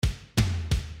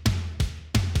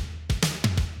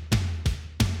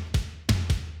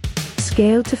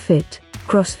Scale to Fit,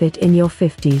 CrossFit in your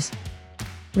 50s.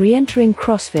 Re-entering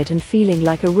CrossFit and feeling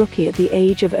like a rookie at the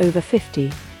age of over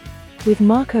 50. With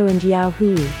Marco and Yao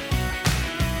Hui.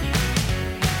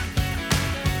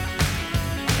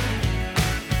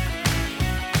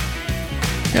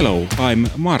 Hello, I'm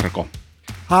Marco.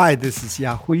 Hi, this is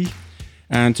Yao Hui.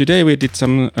 And today we did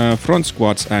some front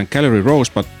squats and calorie rows,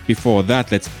 but before that,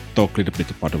 let's talk a little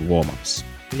bit about the warm-ups.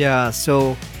 Yeah,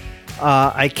 so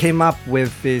I came up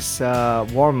with this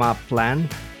warm-up plan.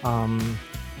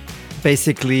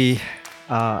 Basically,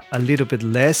 a little bit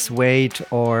less weight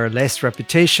or less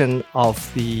repetition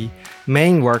of the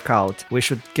main workout. We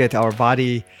should get our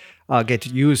body get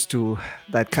used to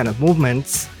that kind of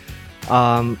movements.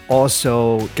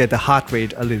 Also get the heart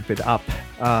rate a little bit up,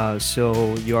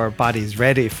 so your body is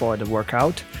ready for the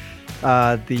workout.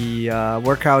 The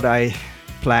workout I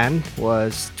planned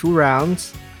was 2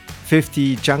 rounds,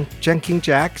 50 jumping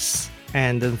jacks,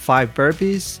 and then 5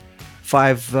 burpees,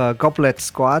 5 goblet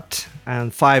squat,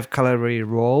 and 5 calorie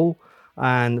row,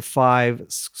 and 5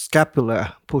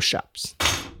 scapular push-ups.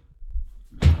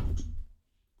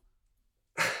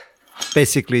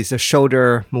 Basically, it's a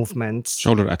shoulder movements.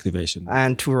 Shoulder activation.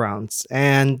 And 2 rounds.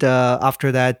 And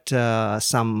after that,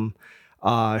 some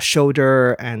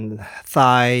shoulder and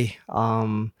thigh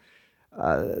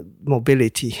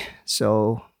mobility.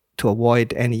 So to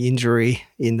avoid any injury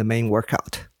in the main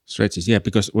workout. Stretches, yeah,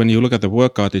 because when you look at the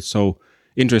workout, it's so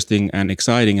interesting and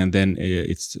exciting, and then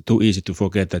it's too easy to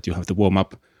forget that you have to warm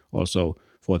up also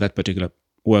for that particular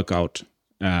workout.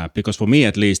 Because for me,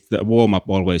 at least, the warm-up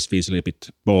always feels a little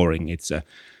bit boring. It's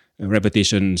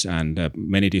repetitions and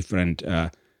many different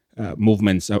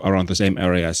movements around the same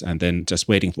areas, and then just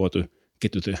waiting to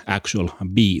get to the actual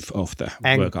beef of the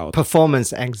workout.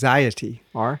 Performance anxiety,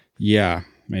 or? Yeah,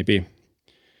 maybe.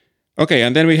 Okay,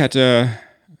 and then we had,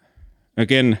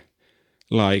 again,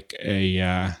 like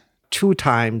a... 2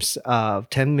 times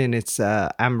 10 minutes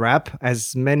AMRAP,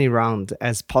 as many rounds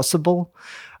as possible.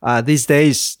 These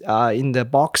days, in the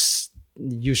box,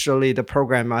 usually the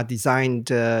program are designed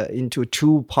into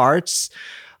 2 parts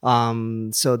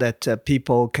so that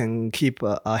people can keep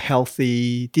a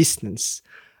healthy distance.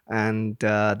 And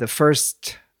the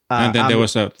first... and then there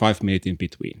was a 5 minute in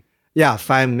between. Yeah,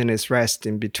 5 minutes rest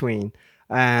in between.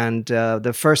 And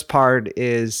the first part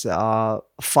is 15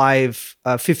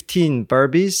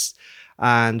 burpees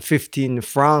and 15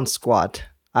 front squat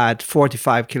at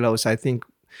 45 kilos. I think,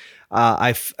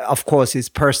 of course, it's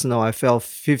personal. I felt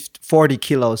 40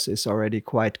 kilos is already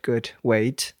quite good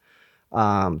weight.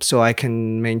 So I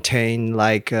can maintain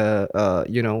like,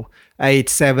 8,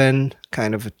 7,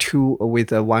 kind of a 2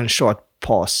 with a 1 short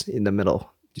pause in the middle.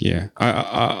 Yeah,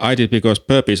 I did, because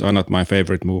burpees are not my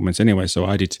favorite movements anyway. So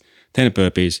I did 10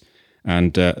 burpees,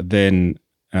 and then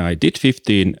I did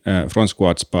 15 front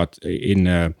squats, but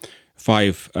in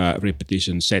 5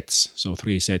 repetition sets, so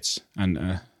 3 sets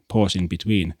and pause in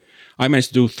between. I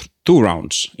managed to do 2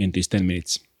 rounds in these 10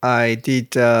 minutes. I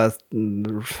did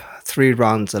 3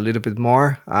 rounds, a little bit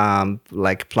more,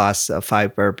 like plus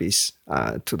 5 burpees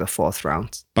to the 4th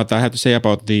round. But I have to say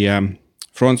about the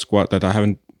front squat that I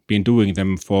haven't been doing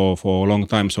them for a long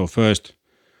time. So first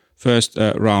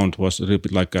round was a little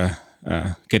bit like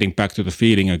getting back to the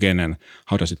feeling again, and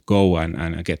how does it go,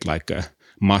 and get like a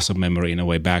muscle memory in a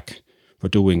way back for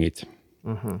doing it.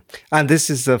 Mm-hmm. And this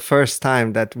is the first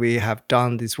time that we have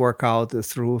done this workout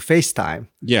through FaceTime.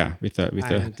 Yeah, with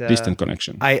a distant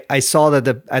connection. I saw that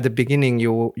at the beginning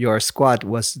your squat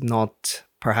was not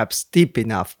perhaps deep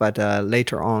enough, but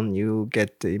later on you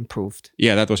get improved.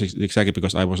 Yeah, that was exactly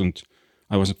because I wasn't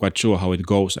quite sure how it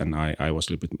goes, and I was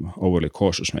a little bit overly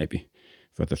cautious maybe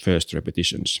for the first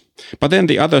repetitions. But then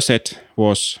the other set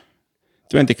was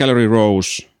 20 calorie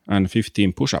rows and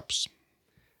 15 push-ups.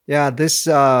 Yeah, this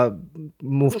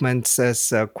movement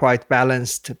is quite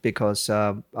balanced, because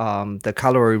the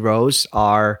calorie rows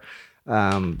are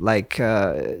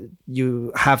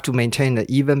you have to maintain an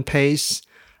even pace,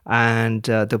 and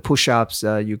the push-ups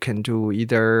you can do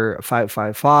either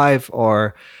 5-5-5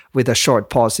 or with a short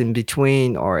pause in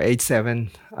between, or 8-7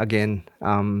 again.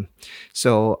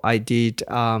 So I did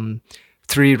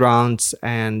 3 rounds,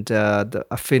 and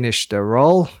I finished the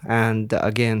roll, and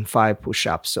again 5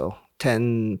 push-ups. So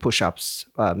 10 push-ups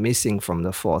missing from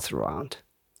the 4th round.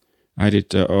 I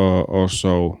did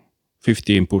also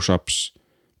 15 push-ups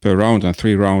per round and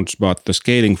 3 rounds, but the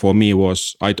scaling for me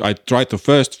was, I tried the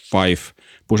first 5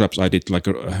 push-ups, I did like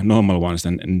normal ones,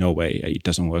 and no way, it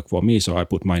doesn't work for me. So I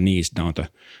put my knees down the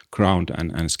ground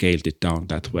and scaled it down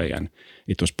that way, and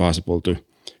it was possible to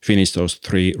finish those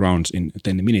 3 rounds in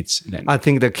 10 minutes then? I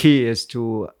think the key is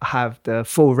to have the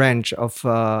full range of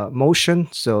motion.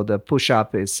 So the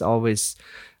push-up is always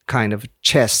kind of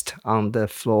chest on the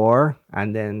floor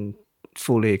and then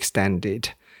fully extended.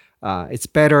 It's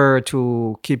better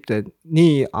to keep the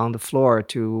knee on the floor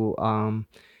to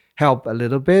help a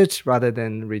little bit rather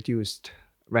than reduced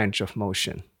range of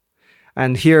motion.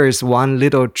 And here is one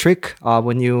little trick.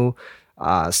 When you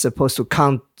are supposed to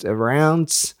count the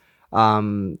rounds,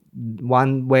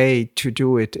 one way to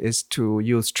do it is to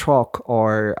use chalk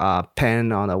or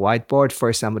pen on a whiteboard. For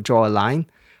example, draw a line,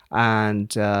 and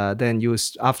then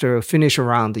after you finish a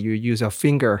round, you use your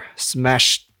finger,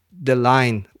 smash the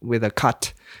line with a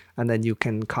cut, and then you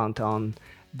can count on.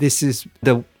 This is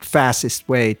the fastest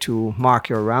way to mark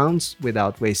your rounds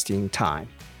without wasting time.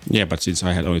 Yeah, but since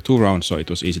I had only 2 rounds, so it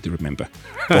was easy to remember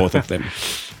both of them.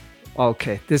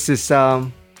 Okay, this is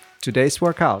today's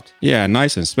workout. Yeah,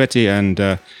 nice and sweaty, and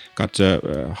got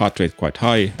heart rate quite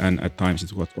high, and at times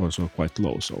it was also quite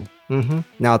low. So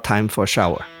Now time for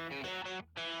shower.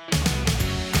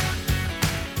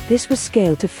 This was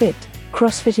Scale to Fit,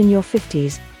 CrossFit in your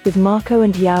 50s, with Marco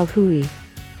and Yao Hui.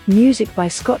 Music by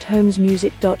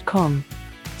ScottHolmesMusic.com.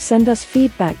 Send us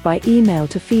feedback by email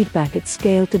to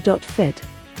feedback@scaleta.fit.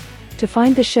 To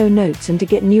find the show notes and to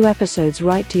get new episodes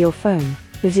right to your phone,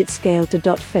 visit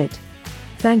scaleta.fit.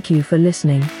 Thank you for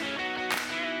listening.